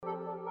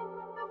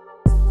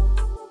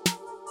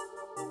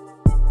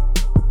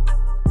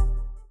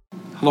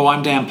Hello,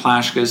 I'm Dan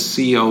Plashka,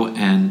 CEO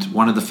and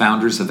one of the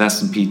founders of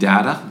S&P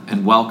Data,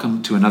 and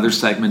welcome to another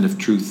segment of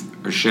Truth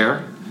or Share,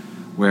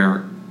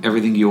 where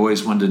everything you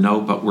always wanted to know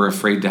but we're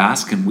afraid to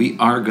ask, and we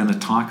are going to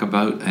talk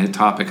about a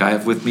topic. I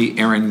have with me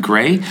Erin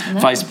Gray,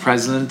 Vice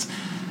President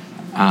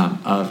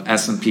of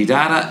S&P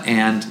Data,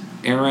 and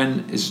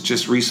Erin has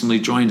just recently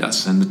joined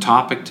us, and the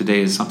topic today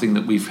is something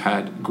that we've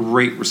had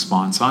great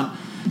response on.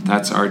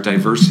 That's our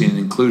diversity and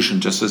inclusion.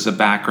 Just as a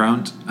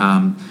background,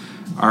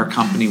 our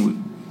company,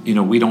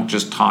 we don't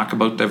just talk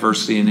about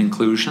diversity and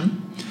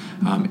inclusion.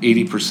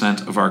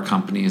 80% of our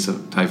company is a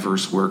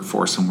diverse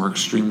workforce, and we're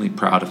extremely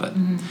proud of it.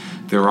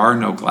 Mm-hmm. There are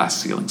no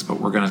glass ceilings, but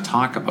we're going to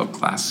talk about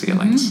glass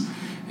ceilings,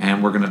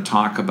 and we're going to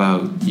talk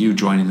about you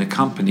joining the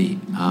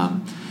company.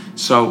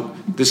 So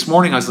this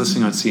morning I was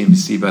listening on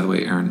CNBC, by the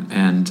way, Erin,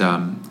 and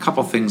a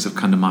couple things have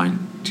come to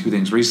mind. Two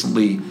things.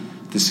 Recently,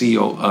 the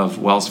CEO of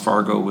Wells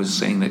Fargo was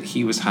saying that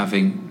he was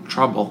having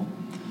trouble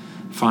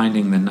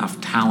finding enough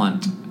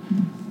talent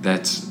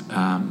that's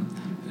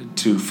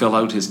to fill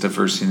out his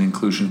diversity and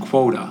inclusion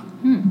quota,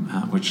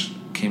 which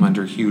came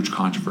under huge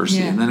controversy.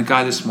 Yeah. And then a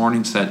guy this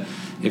morning said,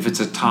 if it's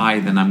a tie,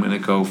 then I'm going to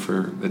go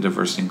for the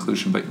diversity and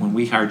inclusion. But when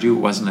we hired you, it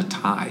wasn't a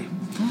tie.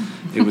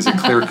 It was a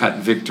clear-cut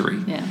victory.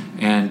 Yeah.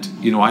 And,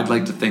 I'd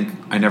like to think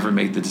I never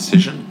made the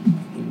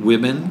decision.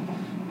 Women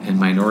and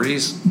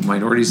minorities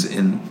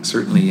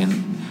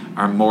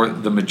are more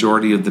the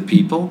majority of the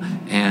people,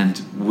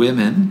 and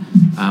women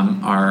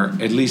are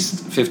at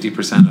least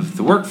 50% of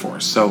the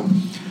workforce. So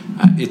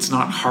it's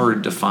not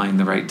hard to find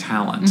the right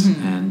talent,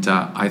 and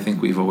I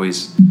think we've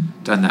always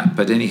done that.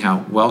 But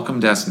anyhow,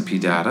 welcome to S&P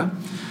Data,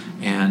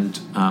 and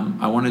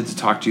I wanted to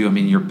talk to you.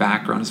 Your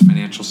background is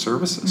financial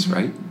services,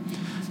 right?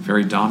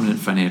 Very dominant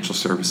financial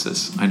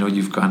services. I know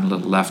you've gone a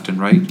little left and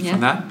right from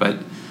that, but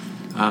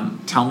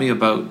tell me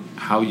about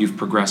how you've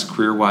progressed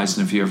career-wise,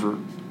 and have you ever,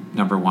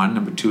 number one.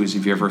 Number two is,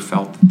 have you ever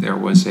felt that there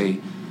was a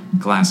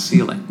glass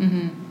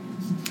ceiling?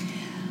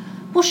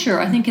 Well, sure.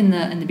 I think in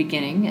the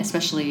beginning,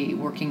 especially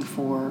working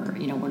for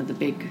one of the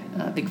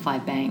big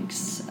five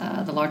banks,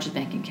 the largest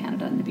bank in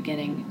Canada. In the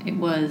beginning, it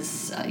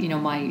was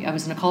I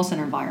was in a call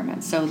center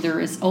environment, so there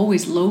is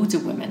always loads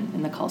of women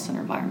in the call center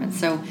environment.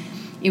 So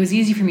it was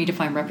easy for me to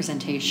find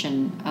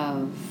representation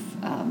of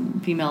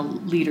female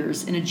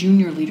leaders in a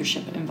junior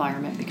leadership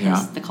environment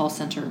because the call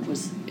center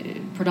was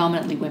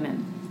predominantly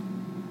women.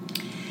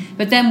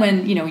 But then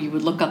when you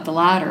would look up the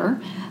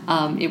ladder,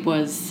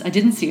 I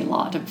didn't see a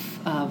lot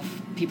of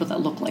people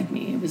that looked like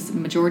me. It was the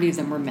majority of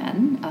them were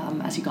men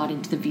as you got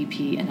into the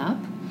VP and up.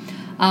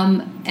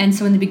 And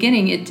so in the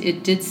beginning,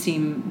 it did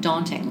seem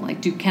daunting.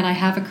 Like, can I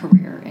have a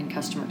career in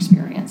customer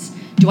experience?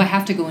 Do I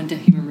have to go into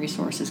human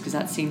resources? Because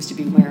that seems to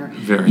be where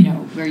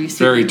where you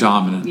see very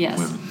dominant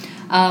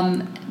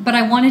women. But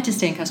I wanted to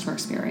stay in customer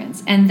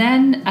experience. And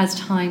then as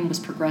time was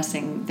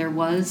progressing, there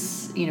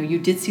was, you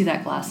did see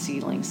that glass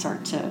ceiling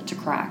start to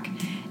crack.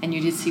 And you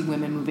did see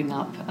women moving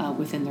up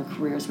within their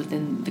careers,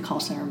 within the call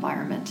center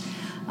environment.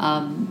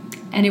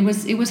 And it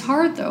was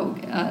hard, though.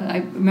 I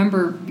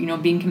remember,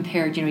 being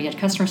compared, you had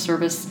customer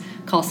service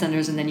call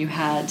centers, and then you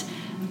had,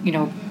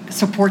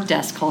 support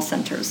desk call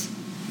centers,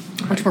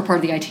 which were part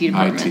of the IT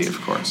department. IT, of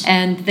course.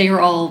 And they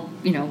were all,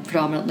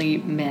 predominantly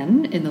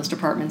men in those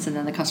departments, and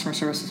then the customer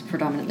service was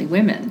predominantly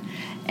women.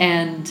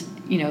 And,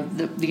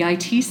 the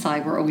IT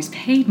side were always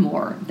paid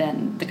more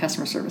than the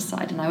customer service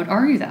side. And I would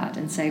argue that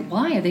and say,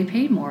 why are they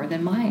paid more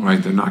than mine?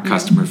 Right, they're not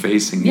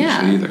customer-facing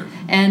usually either.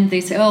 And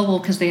they say, oh, well,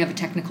 because they have a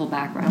technical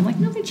background. I'm like,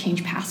 no, they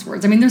change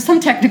passwords. there's some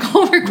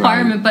technical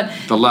requirement, but...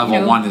 The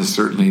level one is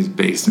certainly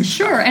basic.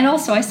 Sure, stuff. And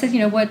also I said,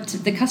 what,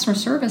 the customer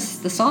service,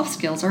 the soft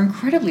skills are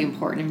incredibly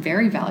important and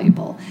very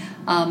valuable,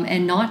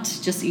 and not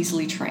just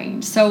easily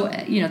trained. So,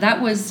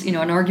 that was,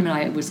 an argument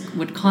I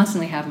would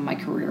constantly have in my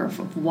career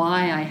of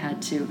why I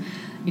had to...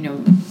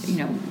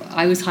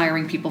 I was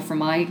hiring people for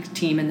my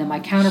team, and then my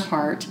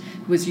counterpart,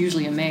 who was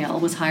usually a male,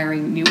 was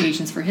hiring new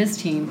agents for his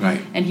team,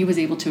 right. And he was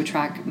able to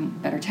attract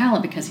better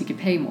talent because he could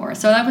pay more.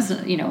 So that was,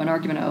 an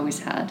argument I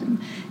always had,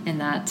 in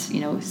that,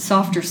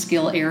 softer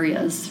skill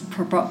areas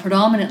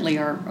predominantly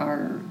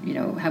are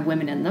have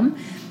women in them,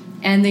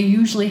 and they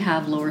usually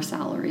have lower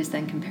salaries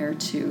than compared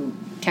to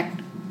tech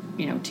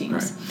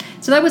teams. Right.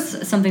 So that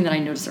was something that I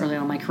noticed early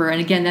on in my career. And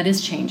again, that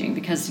is changing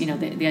because,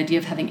 the idea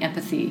of having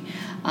empathy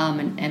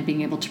and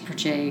being able to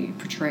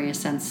portray a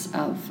sense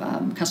of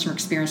customer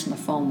experience on the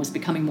phone was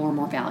becoming more and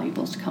more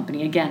valuable to the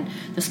company. Again,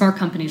 the smart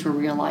companies were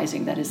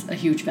realizing that is a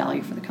huge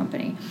value for the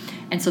company.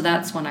 And so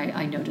that's when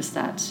I noticed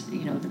that,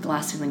 the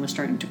glass ceiling was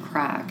starting to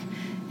crack.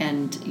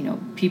 And,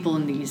 people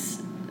in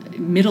these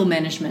middle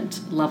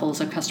management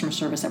levels of customer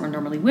service that were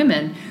normally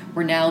women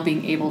were now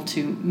being able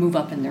to move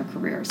up in their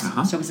careers.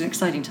 So it was an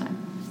exciting time.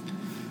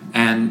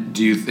 And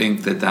do you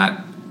think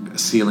that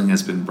ceiling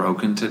has been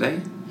broken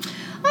today?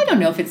 I don't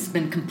know if it's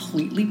been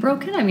completely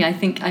broken. I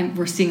think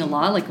we're seeing a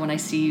lot, like when I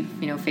see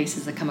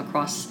faces that come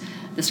across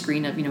the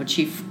screen of,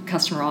 chief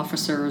customer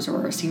officers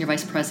or a senior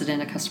vice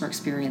president of customer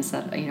experience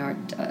that,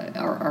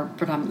 are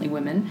predominantly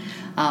women.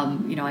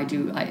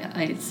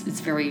 It's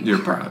very... You're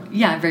proud.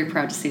 Yeah, I'm very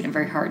proud to see it. I'm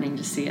very heartening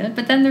to see it.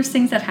 But then there's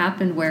things that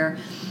happened where,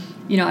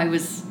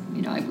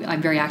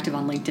 I'm very active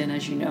on LinkedIn,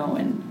 as you know,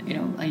 and,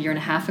 a year and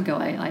a half ago,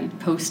 I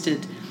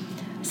posted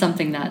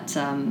something that,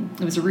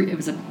 it was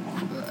a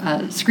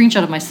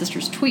screenshot of my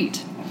sister's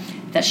tweet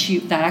that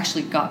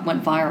actually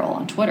went viral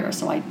on Twitter.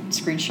 So I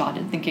screenshot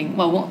it thinking,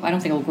 well, I don't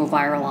think it'll go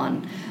viral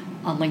on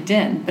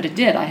LinkedIn, but it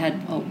did. I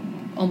had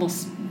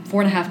almost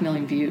 4.5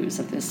 million views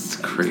of this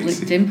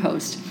LinkedIn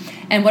post.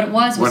 And what it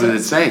was what did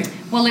it say?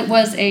 Well, it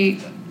was a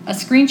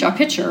screenshot, a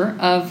picture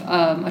of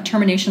a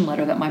termination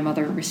letter that my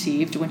mother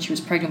received when she was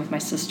pregnant with my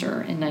sister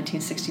in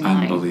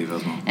 1969.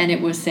 Unbelievable. And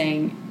it was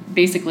saying,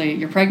 basically,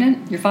 you're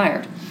pregnant, you're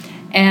fired.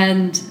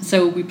 And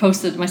so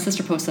my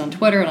sister posted on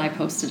Twitter, and I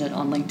posted it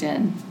on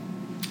LinkedIn.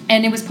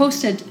 And it was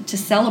posted to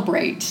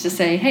celebrate, to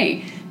say,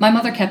 hey, my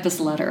mother kept this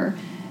letter,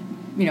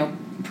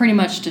 pretty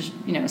much to,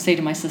 say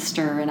to my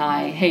sister and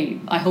I, hey,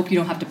 I hope you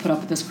don't have to put up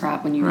with this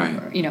crap when you,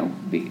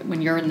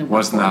 when you're in the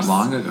workforce. Wasn't that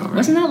long ago, right?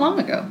 Wasn't that long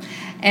ago.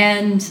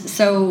 And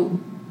so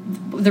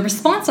the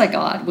response I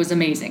got was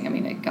amazing. I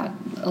mean, it got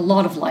a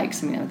lot of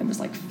likes. I mean, there was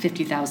like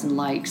 50,000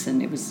 likes,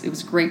 and it was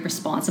a great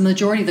response. The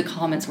majority of the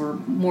comments were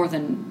more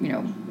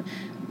than,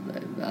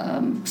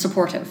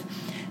 supportive.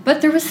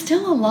 But there was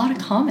still a lot of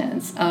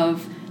comments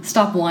of,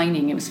 stop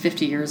whining, it was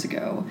 50 years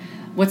ago.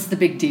 What's the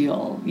big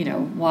deal?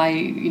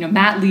 Why,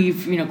 mat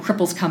leave,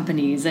 cripples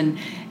companies. And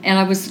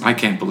I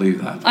can't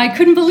believe that. I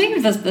couldn't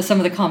believe some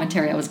of the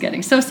commentary I was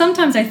getting. So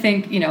sometimes I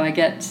think, I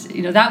get,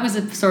 that was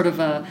a sort of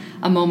a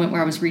moment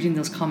where I was reading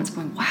those comments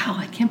going, wow,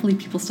 I can't believe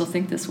people still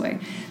think this way.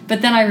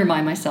 But then I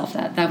remind myself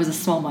that was a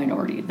small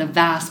minority. The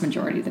vast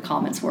majority of the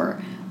comments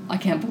were, I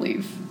can't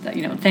believe that,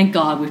 thank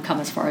God we've come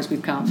as far as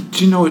we've come.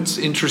 Do you know, it's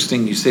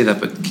interesting you say that,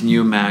 but can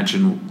you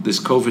imagine this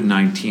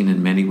COVID-19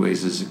 in many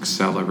ways has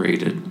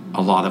accelerated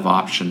a lot of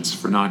options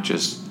for not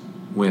just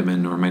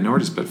women or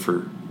minorities, but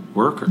for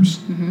workers,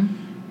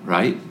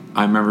 right?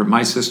 I remember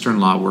my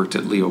sister-in-law worked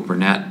at Leo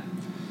Burnett,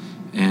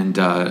 and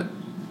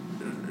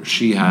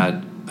she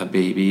had a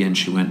baby, and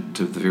she went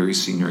to the very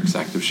senior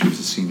executive. She was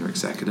a senior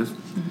executive.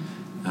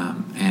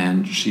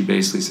 And she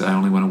basically said, I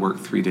only want to work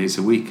 3 days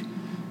a week.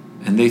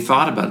 And they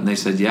thought about it, and they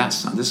said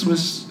yes. Now, this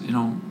was,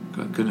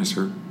 goodness,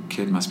 her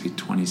kid must be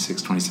 26,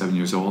 27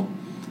 years old.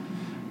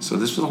 So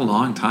this was a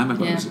long time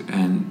ago. Yeah.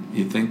 And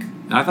you think,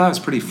 and I thought it was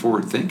pretty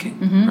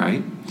forward-thinking,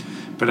 right?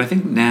 But I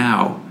think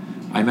now,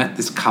 I met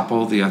this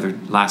couple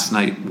last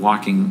night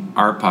walking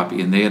our puppy,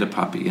 and they had a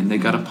puppy, and they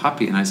got a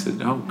puppy. And I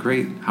said, oh,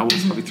 great. How old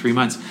is puppy? 3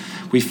 months.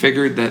 We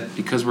figured that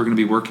because we're going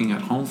to be working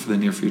at home for the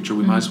near future,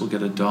 we might as well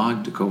get a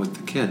dog to go with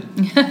the kid.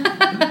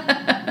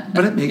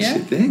 But it makes you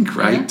think,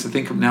 right? Yeah. To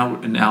think of now,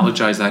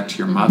 analogize that to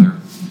your mother,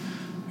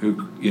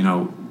 who,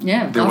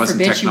 yeah, there God wasn't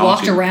forbid technology. She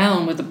walked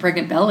around with a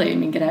pregnant belly. I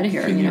mean, get out of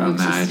here. Can you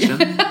imagine?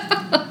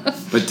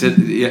 But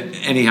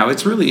anyhow,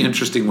 it's really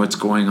interesting what's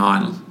going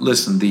on.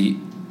 Listen,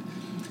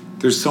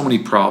 there's so many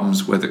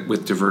problems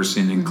with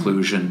diversity and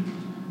inclusion.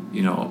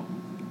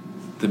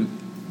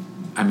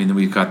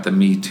 We've got the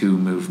Me Too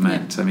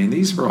movement. Yeah. I mean,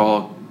 these are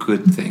all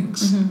good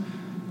things.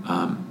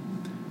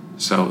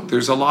 So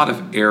there's a lot of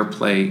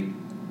airplay.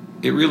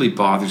 It really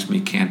bothers me,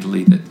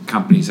 candidly, that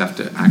companies have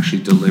to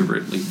actually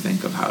deliberately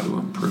think of how to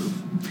improve.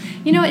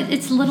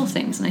 It's little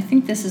things, and I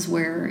think this is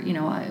where,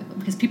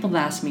 because people have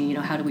asked me,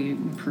 how do we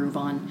improve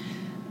on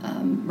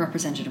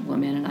representative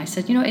women, and I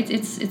said,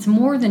 it's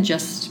more than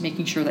just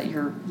making sure that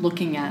you're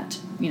looking at,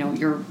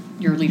 your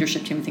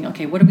leadership team and thinking,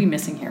 okay, what are we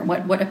missing here?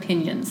 What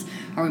opinions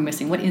are we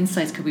missing? What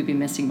insights could we be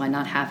missing by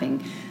not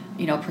having,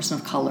 a person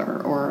of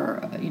color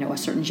or, a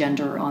certain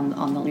gender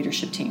on the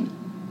leadership team?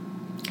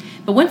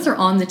 But once they're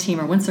on the team,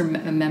 or once they're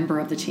a member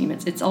of the team,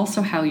 it's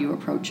also how you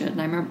approach it.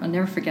 And I'll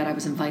never forget, I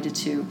was invited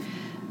to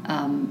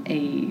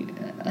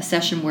a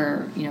session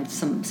where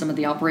some of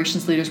the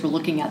operations leaders were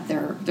looking at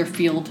their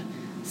field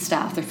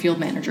staff, their field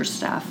manager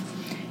staff,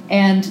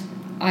 and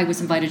I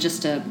was invited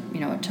just to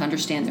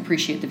understand and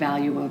appreciate the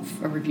value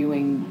of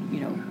reviewing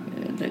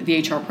the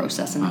HR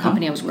process in the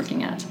company I was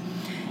working at.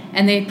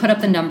 And they put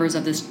up the numbers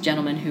of this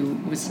gentleman who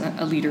was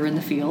a leader in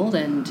the field,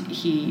 and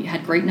he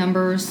had great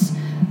numbers,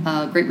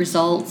 great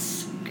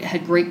results,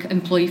 had great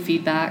employee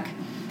feedback,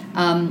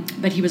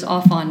 but he was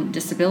off on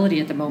disability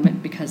at the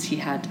moment because he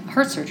had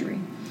heart surgery.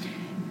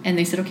 And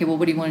they said, okay, well,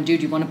 what do you want to do?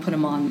 Do you want to put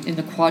him in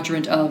the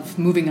quadrant of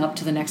moving up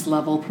to the next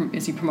level?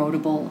 Is he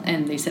promotable?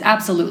 And they said,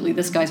 absolutely.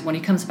 This guy's, when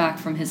he comes back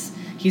from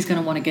he's going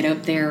to want to get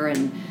out there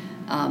and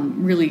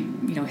really,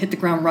 hit the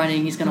ground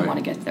running. He's going to want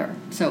to get there.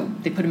 So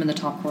they put him in the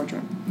top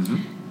quadrant.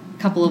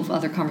 A couple of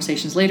other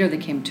conversations later, they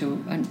came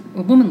to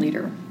a woman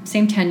leader.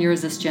 Same tenure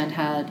as this Jen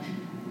had,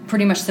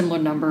 pretty much similar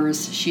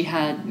numbers. She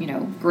had,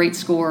 great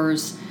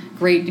scores,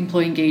 great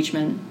employee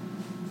engagement,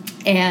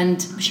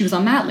 and she was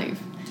on mat leave.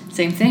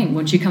 Same thing.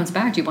 When she comes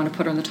back, do you want to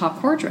put her in the top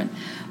quadrant?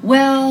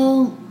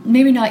 Well,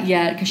 maybe not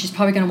yet, because she's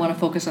probably going to want to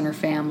focus on her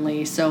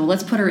family. So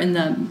let's put her in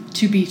the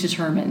to be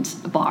determined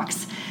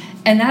box.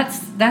 And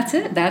that's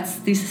it. That's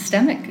the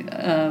systemic,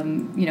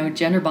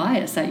 gender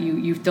bias that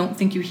you don't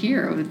think you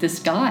hear. With this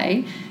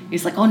guy,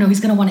 he's like, oh no,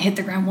 he's going to want to hit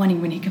the ground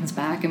running when he comes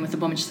back. And with the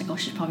woman, she's like, oh,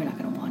 she's probably not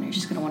going to want it.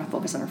 She's going to want to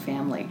focus on her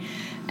family.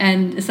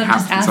 And instead of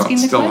just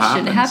asking the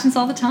question, it happens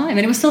all the time.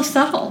 And it was so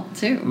subtle,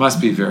 too. It must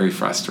be very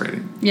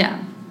frustrating.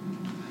 Yeah.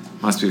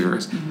 Must be very.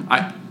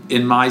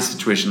 In my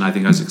situation, I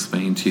think I was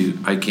explaining to you,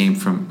 I came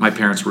from, my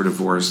parents were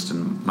divorced,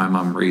 and my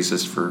mom raised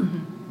us for,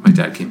 my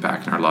dad came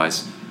back in our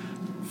lives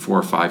 4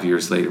 or 5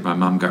 years later. My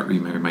mom got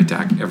remarried, my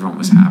dad, everyone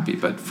was happy.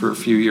 But for a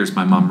few years,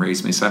 my mom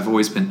raised me. So I've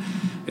always been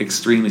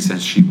extremely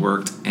sensitive. She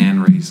worked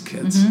and raised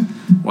kids.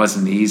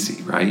 Wasn't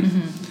easy, right?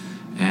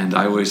 And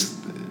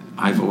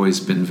I've always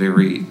been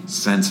very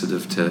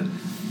sensitive to,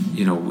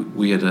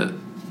 we had a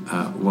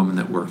woman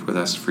that worked with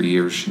us for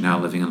years. She's now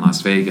living in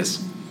Las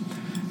Vegas.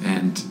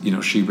 And,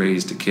 she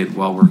raised a kid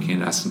while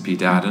working at S&P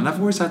Data. And I've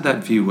always had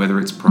that view, whether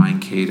it's Brian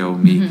Cato,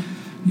 me,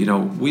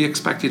 we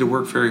expect you to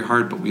work very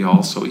hard, but we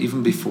also,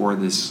 even before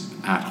this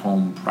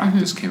at-home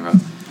practice came out,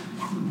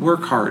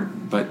 work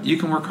hard, but you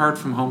can work hard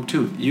from home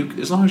too.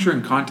 As long as you're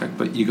in contact,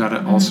 but you got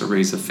to also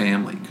raise a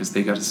family, because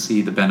they got to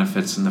see the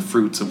benefits and the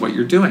fruits of what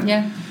you're doing.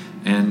 Yeah.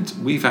 And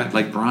we've had,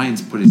 like,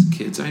 Brian's put his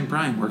kids,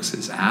 Brian works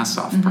his ass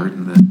off,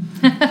 pardon the,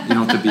 you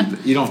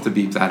don't have to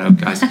beep that out,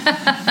 guys.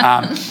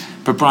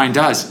 But Brian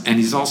does, and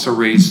he's also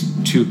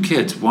raised 2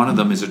 kids. One of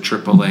them is a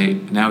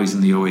AAA, now he's in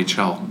the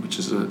OHL, which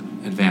is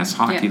an advanced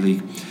hockey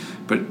league.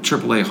 But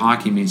AAA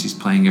hockey means he's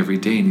playing every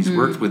day, and he's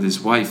worked with his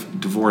wife,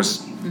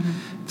 divorced,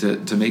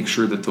 to make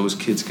sure that those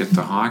kids get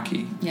to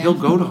hockey. Yeah. He'll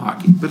go to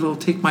hockey, but he'll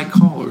take my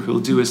call, or he'll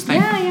do his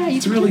thing.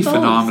 It's really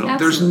phenomenal.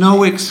 Absolutely. There's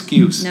no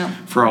excuse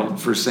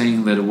for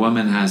saying that a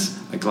woman has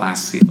a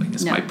glass ceiling,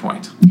 is my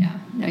point. Yeah,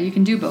 no, you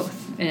can do both.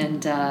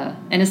 And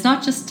it's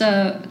not just,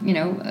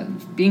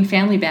 being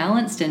family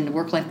balanced, and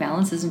work-life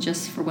balance isn't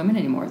just for women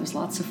anymore. There's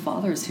lots of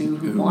fathers who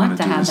want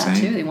to have that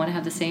too. They want to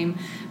have the same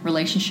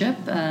relationship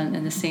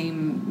and the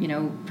same,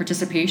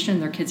 participation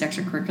in their kids'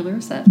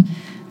 extracurriculars that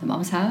the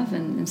moms have.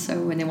 And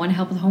they want to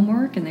help with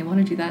homework, and they want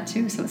to do that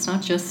too. So it's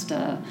not just,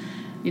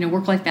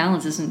 work-life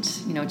balance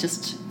isn't,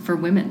 just for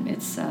women.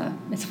 It's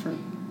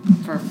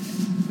for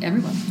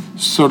everyone.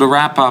 So to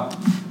wrap up,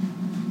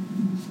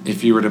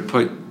 if you were to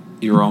put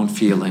your own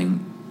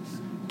feeling,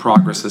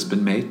 progress has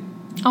been made?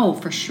 Oh,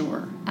 for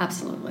sure.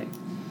 Absolutely.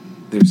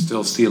 There's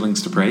still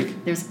ceilings to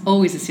break? There's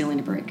always a ceiling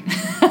to break.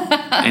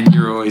 And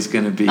you're always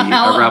going to be a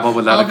rebel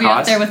without a cause? I'll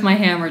be up there with my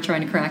hammer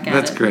trying to crack at it.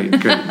 That's great.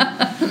 Good.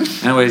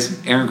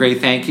 Anyways, Erin Gray,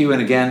 thank you.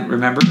 And again,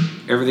 remember,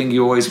 everything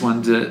you always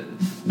wanted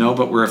to know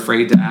but were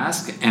afraid to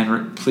ask.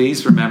 And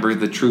please remember,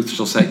 the truth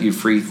shall set you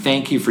free.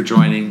 Thank you for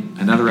joining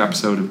another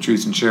episode of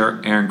Truth and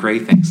Share. Erin Gray,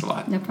 thanks a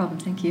lot. No problem.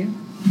 Thank you.